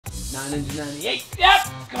998. Yep.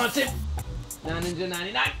 Come on, Tim.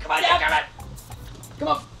 999. Come on, yeah, come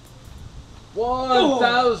on.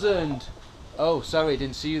 1,000. Oh, sorry,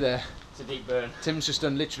 didn't see you there. It's a deep burn. Tim's just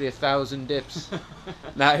done literally 1,000 dips.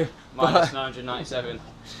 No. Minus 997.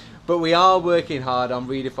 But we are working hard on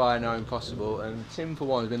redefining our impossible, and Tim, for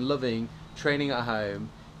one, has been loving training at home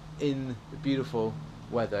in the beautiful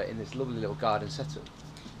weather in this lovely little garden setup.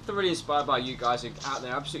 Thoroughly inspired by you guys who are out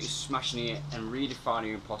there absolutely smashing it and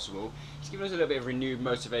redefining impossible. It's given us a little bit of renewed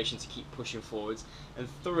motivation to keep pushing forwards and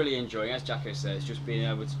thoroughly enjoying, as Jacko says, just being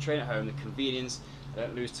able to train at home, the convenience,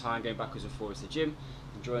 don't lose time going backwards and forwards to the gym,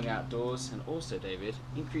 enjoying the outdoors, and also, David,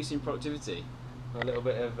 increasing productivity. A little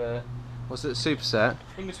bit of, what's it, superset?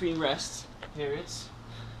 In between rest periods,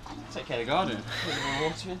 take care of the garden, put a bit more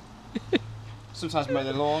water in. Sometimes mow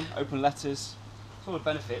the lawn, open letters, it's all the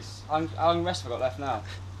benefits. How long rest have I got left now?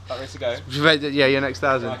 About ready to go? Yeah, your next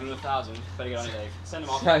 1,000. Like another 1,000. Better get on it, Dave. Send them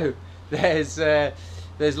off. So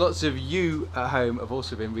there's lots of you at home have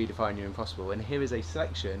also been redefining your impossible, and here is a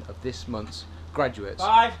selection of this month's graduates.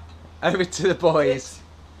 5. Over to the boys 6.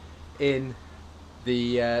 in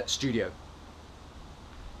the studio.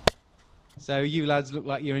 So you lads look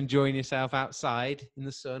like you're enjoying yourself outside in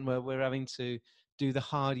the sun, where we're having to do the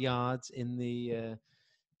hard yards in the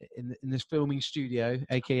in this filming studio,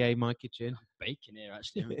 aka my kitchen. Baking here,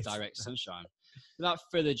 actually, in direct sunshine. Without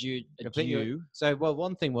further ado, so well,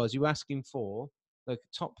 one thing was you were asking for the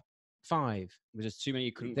top 5. There was just too many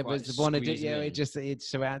you couldn't There quite was one, squeeze yeah, in.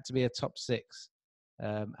 so it had to be a top 6.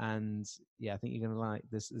 And yeah, I think you're gonna like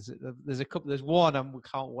this. There's a couple. There's one I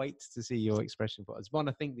can't wait to see your expression for. There's one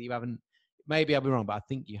I think that you haven't. Maybe I'll be wrong, but I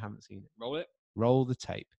think you haven't seen it. Roll it. Roll the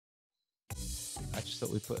tape. I just thought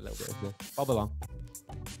we'd put a little bit of the bobble on.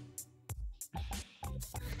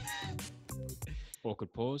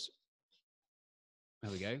 Awkward pause.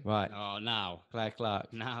 There we go. Right. Oh, now. Claire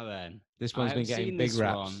Clark. Now then. This one's been getting big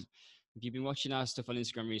raps. If you've been watching our stuff on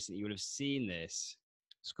Instagram recently, you would have seen this.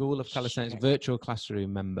 School of Calisthenics virtual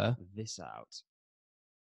classroom member. This out.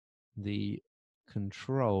 The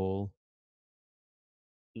control.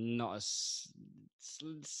 Not a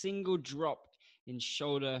single drop in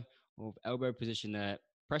shoulder or elbow position there.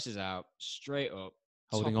 Presses out, straight up.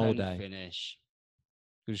 Holding top all end day. Finish.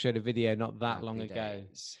 We showed a video not that Happy long ago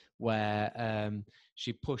days. where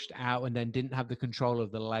she pushed out and then didn't have the control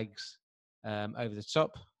of the legs over the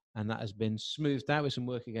top. And that has been smoothed out with some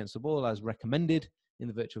work against the wall as recommended in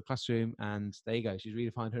the virtual classroom. And there you go. She's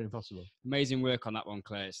redefined her impossible. Amazing work on that one,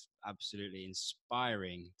 Claire. It's absolutely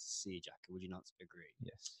inspiring to see, Jack. Would you not agree?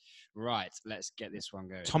 Yes. Right. Let's get this one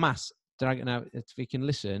going. Thomas, Dragon, now if we can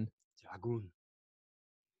listen. Dragon.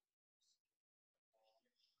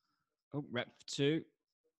 Oh, rep 2.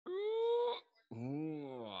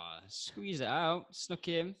 Ooh, squeeze it out. Snuck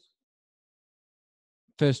in.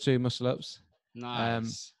 First 2 muscle ups.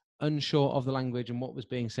 Nice. Unsure of the language and what was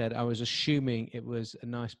being said, I was assuming it was a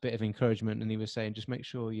nice bit of encouragement, and he was saying, just make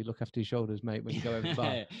sure you look after your shoulders, mate, when you go over the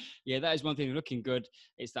bar. Yeah, that is one thing. Looking good.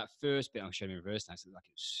 It's that first bit. I'll show you in reverse now. So it's like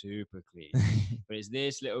it's super clean. But it's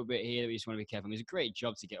this little bit here that we just want to be careful. I mean, it's a great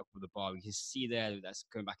job to get up with the bar. We can see there that that's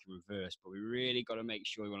going back in reverse, but we really got to make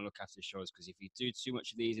sure we want to look after the shoulders, because if you do too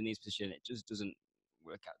much of these in these positions, it just doesn't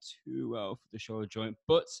work out too well for the shoulder joint.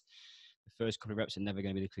 But the first couple of reps are never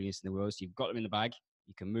going to be the cleanest in the world. So you've got them in the bag.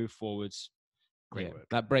 You can move forwards. Great work.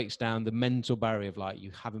 That breaks down the mental barrier of like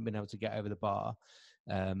you haven't been able to get over the bar.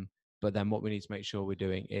 But then what we need to make sure we're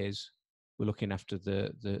doing is we're looking after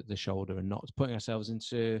the shoulder and not putting ourselves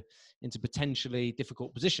into potentially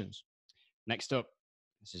difficult positions. Next up,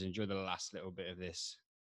 let's just enjoy the last little bit of this.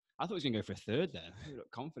 I thought he was going to go for a third then. He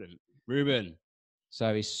looked confident. Ruben.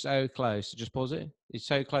 So he's so close. Just pause it. He's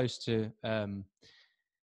so close to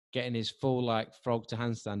getting his full like frog to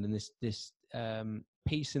handstand, and this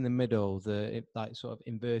piece in the middle, the like sort of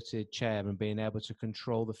inverted chair, and being able to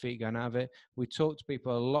control the feet going out of it. We talk to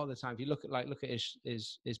people a lot of the time. If you look at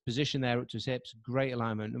his position there up to his hips, great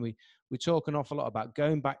alignment. And we talk an awful lot about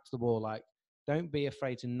going back to the wall. Like, don't be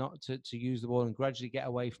afraid to use the wall and gradually get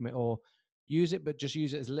away from it, or use it, but just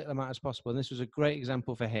use it as little amount as possible. And this was a great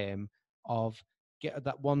example for him of get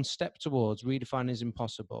that one step towards redefining his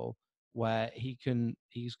impossible, where he's going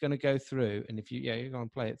to go through. And if you're going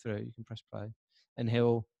to play it through, you can press play. And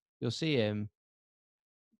you'll see him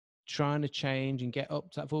trying to change and get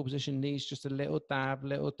up to that full position. Needs just a little dab,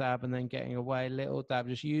 and then getting away, little dab.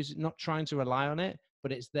 Just use it, not trying to rely on it,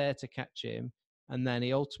 but it's there to catch him. And then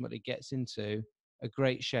he ultimately gets into a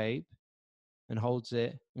great shape and holds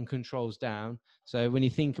it and controls down. So when you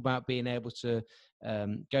think about being able to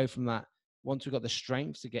go from that, once we've got the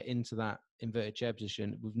strength to get into that inverted chair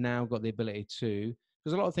position, we've now got the ability to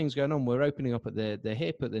because a lot of things going on. We're opening up at the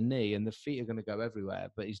hip, at the knee, and the feet are going to go everywhere.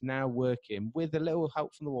 But he's now working with a little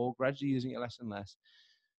help from the wall, gradually using it less and less,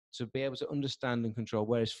 to be able to understand and control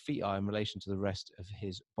where his feet are in relation to the rest of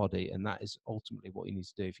his body. And that is ultimately what you need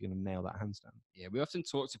to do if you're going to nail that handstand. Yeah, we often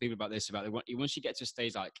talk to people about this, about once you get to a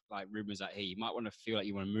stage like Ruben's at here, you might want to feel like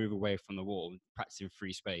you want to move away from the wall, practicing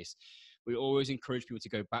free space. We always encourage people to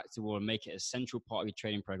go back to the wall and make it a central part of your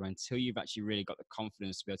training program until you've actually really got the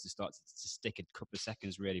confidence to be able to start to stick a couple of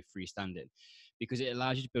seconds really freestanding, because it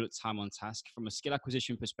allows you to build up time on task. From a skill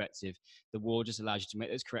acquisition perspective, the wall just allows you to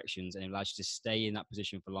make those corrections and it allows you to stay in that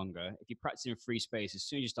position for longer. If you're practicing free space, as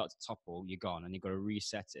soon as you start to topple, you're gone and you've got to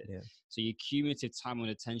reset it. Yeah. So your cumulative time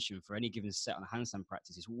and attention for any given set on a handstand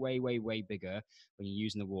practice is way, way, way bigger when you're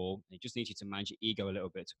using the wall. It just needs you to manage your ego a little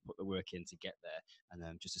bit to put the work in to get there, and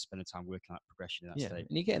then just to spend the time working on that progression in that state.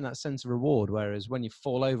 And you're getting that sense of reward. Whereas when you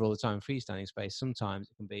fall over all the time in freestanding space, sometimes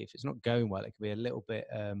it can be, if it's not going well, it can be a little bit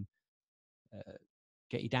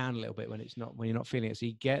get you down a little bit when you're not feeling it. So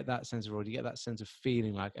you get that sense of reward. You get that sense of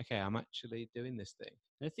feeling like, okay, I'm actually doing this thing.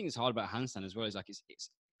 And the thing that's hard about handstand as well is like it's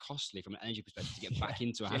costly from an energy perspective to get back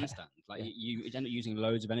into a handstand. Like you end up using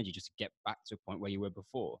loads of energy just to get back to a point where you were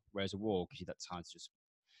before. Whereas a wall gives you that time to just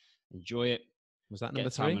enjoy it. Was that number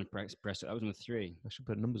 3? Time and press it. That was number 3. I should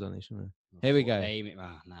put numbers on these, shouldn't I? Here we go. Amy.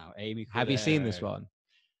 Have you seen this one?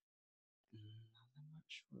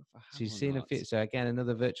 Sure so you've seen a few. So again,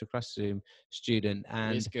 another virtual classroom student,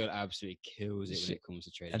 and this girl absolutely kills it when it comes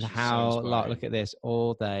to training. And she's how, so like, look at this,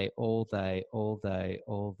 all day, all day, all day,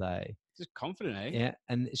 all day. Just confident, eh? Yeah,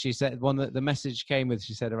 and she said the message came with.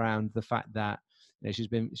 She said around the fact that she's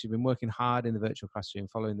been working hard in the virtual classroom,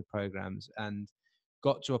 following the programs, and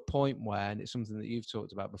got to a point where, and it's something that you've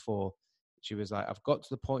talked about before. She was like, I've got to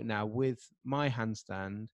the point now with my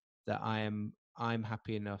handstand that I'm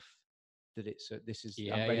happy enough that it's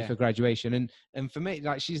I'm ready for graduation. And for me,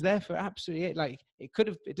 like, she's there for absolutely it. Like, it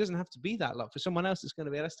doesn't have to be that lot. For someone else it's going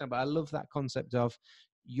to be less time, but I love that concept of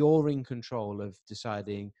you're in control of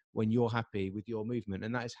deciding when you're happy with your movement,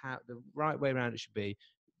 and that is how the right way around it should be.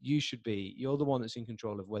 You're the one that's in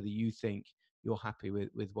control of whether you think you're happy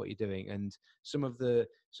with what you're doing. And some of the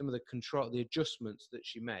control, the adjustments that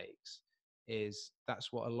she makes,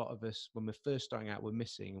 that's what a lot of us, when we're first starting out, we're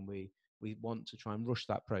missing, and we want to try and rush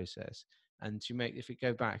that process. And to make, if it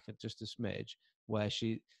go back just a smidge, where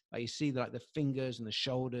she, like, you see like the fingers and the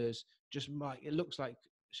shoulders, just like, it looks like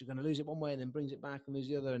she's going to lose it one way and then brings it back and lose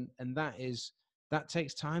the other. And that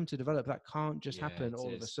takes time to develop. That can't just happen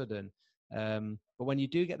all of a sudden. But when you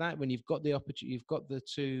do get that, when you've got the opportunity, you've got the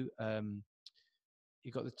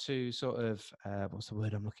two sort of, what's the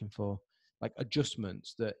word I'm looking for? Like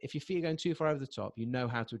adjustments, that if your feet are going too far over the top, you know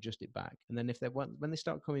how to adjust it back. And then when they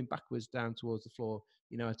start coming backwards down towards the floor,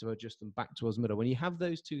 you know how to adjust them back towards the middle. When you have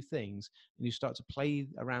those two things and you start to play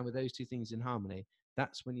around with those two things in harmony,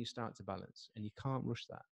 that's when you start to balance, and you can't rush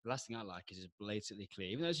that. The last thing I like is it's blatantly clear.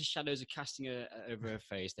 Even though the shadows are casting over her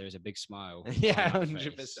face, there is a big smile. Yeah,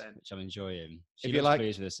 100%. Which I'm enjoying. If you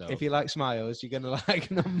like smiles, you're going to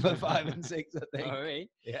like number 5 and 6, I think. Oh, really?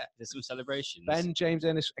 Yeah. There's some celebrations. Ben, James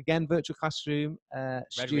Ennis, again, virtual classroom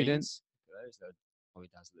students. Those probably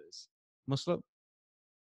dazzlers. Muscle up?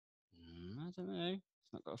 I don't know.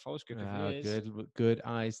 It's not got a false grip. Good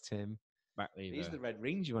eyes, Tim. Back lever. These are the red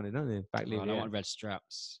rings you wanted, don't they? Back lever. I don't want red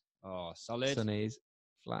straps. Oh, solid. Sunnies.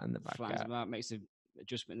 Flatten the back Flattens out. them out, makes the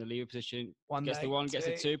adjustment in the lever position. One gets leg, the 1, gets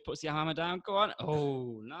the 2, puts the hammer down. Go on.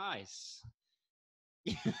 Oh, nice.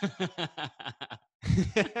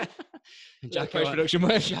 Jacko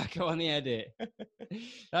on the edit.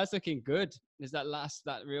 That's looking good. There's that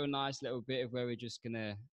real nice little bit of where we're just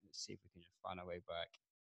gonna, let's see if we can just find our way back.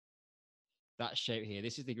 That shape here,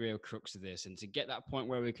 this is the real crux of this. And to get that point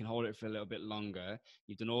where we can hold it for a little bit longer,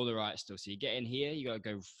 you've done all the right stuff. So you get in here, you got to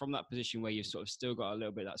go from that position where you've sort of still got a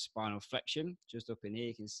little bit of that spinal flexion. Just up in here,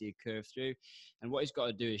 you can see a curve through. And what he's got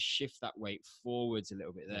to do is shift that weight forwards a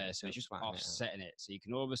little bit there. So it's just offsetting it. So you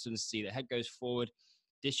can all of a sudden see the head goes forward,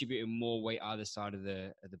 distributing more weight either side of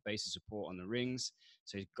the base of support on the rings.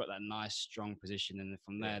 So he's got that nice strong position. And then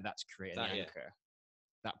from there, that's creating the anchor.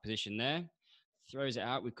 That position there. Throws it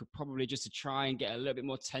out. We could probably, just to try and get a little bit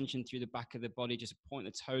more tension through the back of the body, just point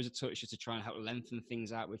the toes a touch, just to try and help lengthen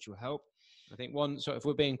things out, which will help. I think so if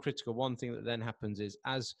we're being critical, one thing that then happens is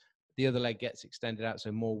as the other leg gets extended out,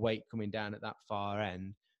 so more weight coming down at that far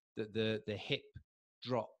end, that the hip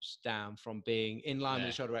drops down from being in line with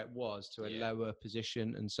the shoulder where it was to a lower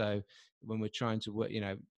position. And so when we're trying to work,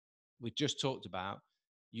 we just talked about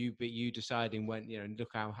you deciding when,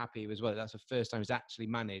 look how happy he was. Well, that's the first time he's actually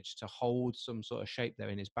managed to hold some sort of shape there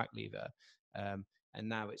in his back lever. and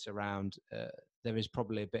now it's around. There is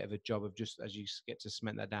probably a bit of a job of, just as you get to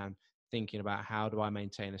cement that down, thinking about how do I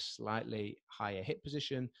maintain a slightly higher hip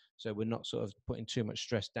position, so we're not sort of putting too much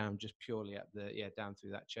stress down just purely at the down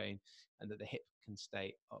through that chain, and that the hip can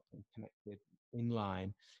stay up and connected in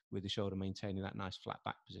line with the shoulder, maintaining that nice flat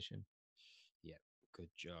back position. Yeah, good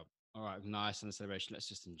job. All right, nice on the celebration. Let's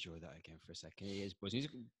just enjoy that again for a second. He is buzzing. He's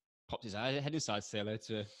popped his head inside to say hello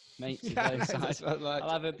to mates. He's Yeah, inside. that's what I like. I'll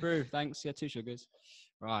have a brew. Thanks. Yeah, 2 sugars.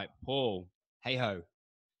 Right, Paul. Hey ho.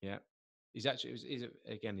 Yeah, he's actually he's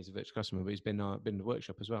a virtual customer, but he's been in the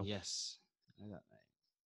workshop as well. Yes. I know that, mate.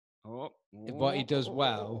 Oh, What he does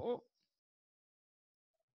well. oh.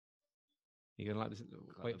 You're gonna like this.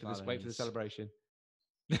 Got Wait for the celebration.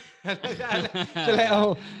 the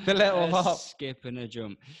little a hop. skip and a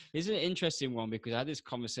jump. It's an interesting one because I had this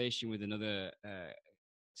conversation with another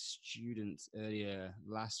student earlier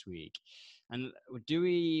last week. And do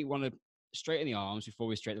we want to straighten the arms before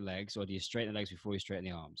we straighten the legs, or do you straighten the legs before you straighten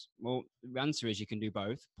the arms? Well, the answer is you can do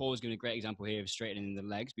both. Paul's giving a great example here of straightening the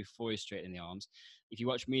legs before you straighten the arms. If you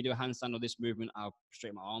watch me do a handstand or this movement, I'll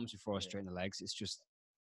straighten my arms before I straighten the legs. It's just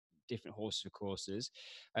different horses for courses.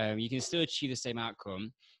 You can still achieve the same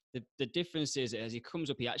outcome. The difference is as he comes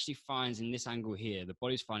up, he actually finds in this angle here, the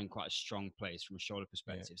body's finding quite a strong place from a shoulder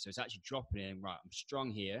perspective. So it's actually dropping in, right, I'm strong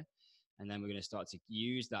here. And then we're going to start to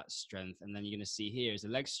use that strength. And then you're going to see here as the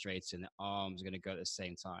legs straighten, the arms are going to go at the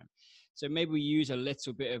same time. So maybe we use a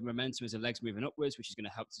little bit of momentum as the legs moving upwards, which is going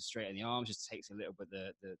to help to straighten the arms, just takes a little bit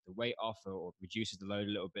the weight off or reduces the load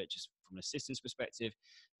a little bit just from an assistance perspective.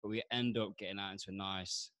 But we end up getting out into a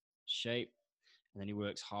nice shape. And then he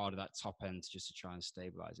works hard at that top end just to try and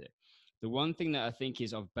stabilize it. The one thing that I think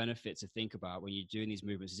is of benefit to think about when you're doing these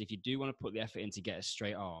movements is if you do want to put the effort in to get a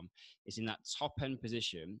straight arm, is in that top end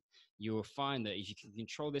position, you will find that if you can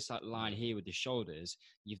control this line here with the shoulders,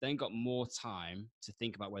 you've then got more time to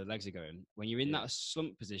think about where the legs are going. When you're in that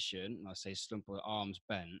slump position, and I say slump or arms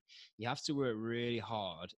bent, you have to work really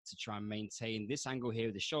hard to try and maintain this angle here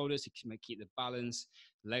with the shoulders to keep the balance.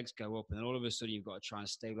 Legs go up, and then all of a sudden you've got to try and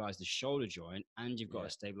stabilize the shoulder joint, and you've got to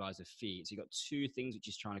stabilize the feet. So you've got 2 things which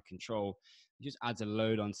is trying to control. It just adds a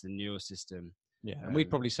load onto the neural system. Yeah, and we'd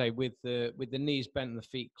probably say with the knees bent and the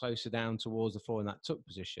feet closer down towards the floor in that tuck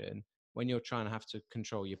position, when you're trying to have to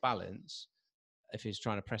control your balance, if he's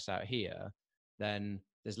trying to press out here, then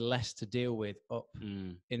there's less to deal with up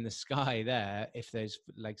in the sky there if those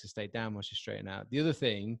legs are stayed down once you straighten out. The other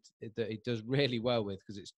thing that he does really well with,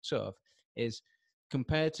 because it's tough, is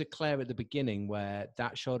compared to Claire at the beginning, where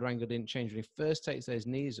that shoulder angle didn't change when he first takes those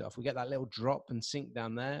knees off, we get that little drop and sink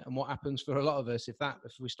down there. And what happens for a lot of us, if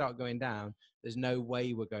we start going down, there's no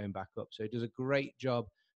way we're going back up. So he does a great job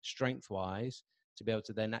strength-wise to be able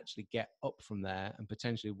to then actually get up from there, and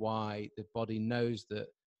potentially why the body knows that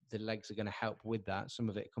the legs are going to help with that. Some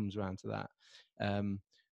of it comes around to that.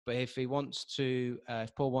 But if he wants to,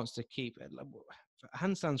 if Paul wants to keep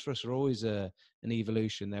handstands for us are always an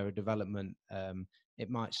evolution. They're a development. It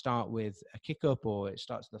might start with a kick up, or it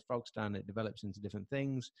starts with a frog stand. It develops into different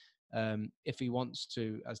things. If he wants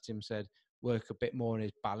to, as Tim said, work a bit more on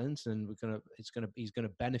his balance, and he's gonna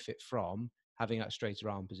benefit from having that straighter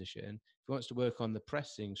arm position. If he wants to work on the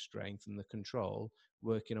pressing strength and the control,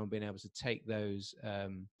 working on being able to take those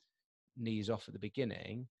knees off at the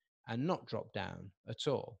beginning and not drop down at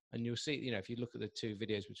all. And you'll see, if you look at the 2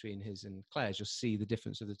 videos between his and Claire's, you'll see the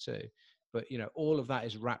difference of the 2. But, all of that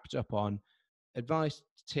is wrapped up on advice,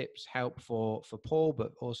 tips, help for Paul,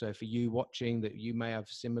 but also for you watching, that you may have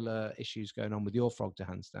similar issues going on with your frog to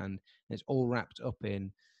handstand. And it's all wrapped up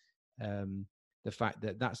in the fact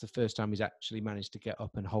that that's the first time he's actually managed to get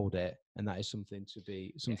up and hold it, and that is something to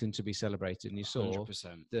be celebrated. And you saw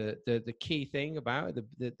 100%. the key thing about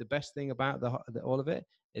it, the best thing about all of it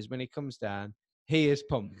is when he comes down, he is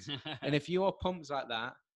pumped. And if you're pumped like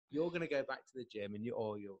that, you're going to go back to the gym and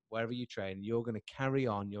you're wherever you train, you're going to carry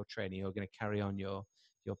on your training, you're going to carry on your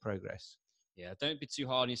progress. Yeah, don't be too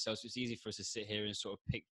hard on yourself. So it's easy for us to sit here and sort of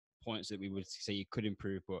pick points that we would say you could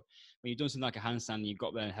improve, but when you've done something like a handstand and you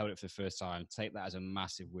got there and held it for the first time, take that as a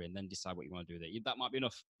massive win, then decide what you want to do with it. That might be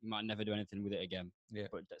enough. You might never do anything with it again,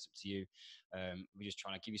 but that's up to you. We're just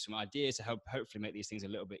trying to give you some ideas to help hopefully make these things a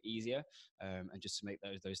little bit easier, and just to make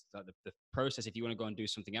those the process, if you want to go and do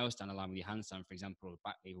something else down the line with your handstand, for example, or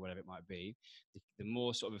back lever, whatever it might be, the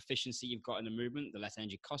more sort of efficiency you've got in the movement, the less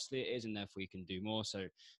energy costly it is, and therefore you can do more. So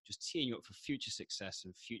just teeing you up for future success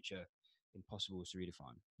and future impossible to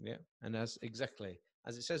redefine. Yeah, and as it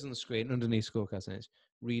says on the screen underneath School of Calisthenics,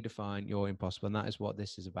 redefine your impossible, and that is what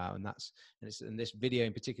this is about. And this video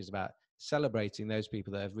in particular is about celebrating those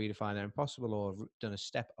people that have redefined their impossible or have done a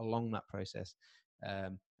step along that process.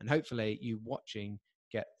 And hopefully you watching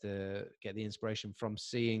get the inspiration from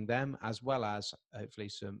seeing them, as well as hopefully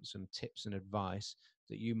some tips and advice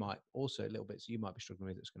that you might also a little bit, so you might be struggling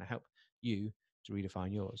with, that's going to help you to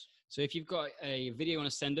redefine yours. So if you've got a video you want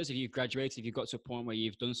to send us, if you've graduated, if you've got to a point where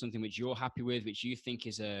you've done something which you're happy with, which you think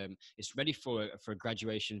is ready for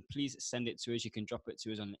graduation, please send it to us. You can drop it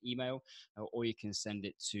to us on an email, or you can send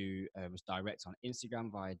it to us direct on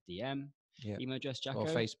Instagram via DM. Yep. Email address, Jacko? Or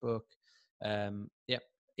Facebook. Yep.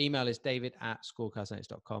 Email is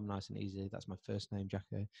david@schoolcalisthenics.com. Nice and easy. That's my first name,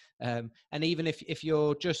 Jacko. And even if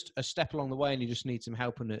you're just a step along the way and you just need some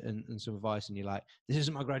help and some advice, and you're like, this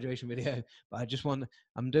isn't my graduation video, but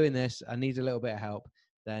I'm doing this, I need a little bit of help,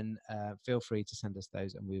 then feel free to send us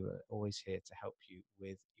those, and we were always here to help you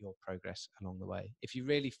with your progress along the way. If you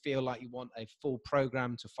really feel like you want a full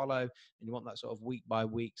program to follow, and you want that sort of week by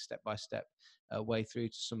week, step by step way through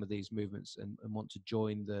to some of these movements, and want to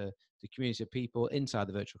join the community of people inside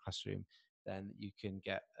the virtual classroom, then you can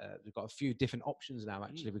get, we've got a few different options now.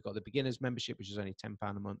 Actually, we've got the beginners membership, which is only £10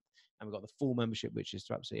 a month, and we've got the full membership, which is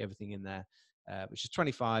absolutely everything in there, which is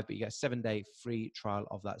 25, but you get a 7-day free trial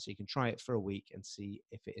of that, so you can try it for a week and see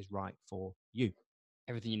if it is right for you.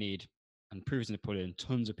 Everything you need, and proofs in the pudding,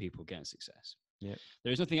 tons of people getting success. Yeah.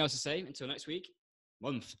 There is nothing else to say until next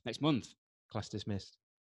month. Class dismissed.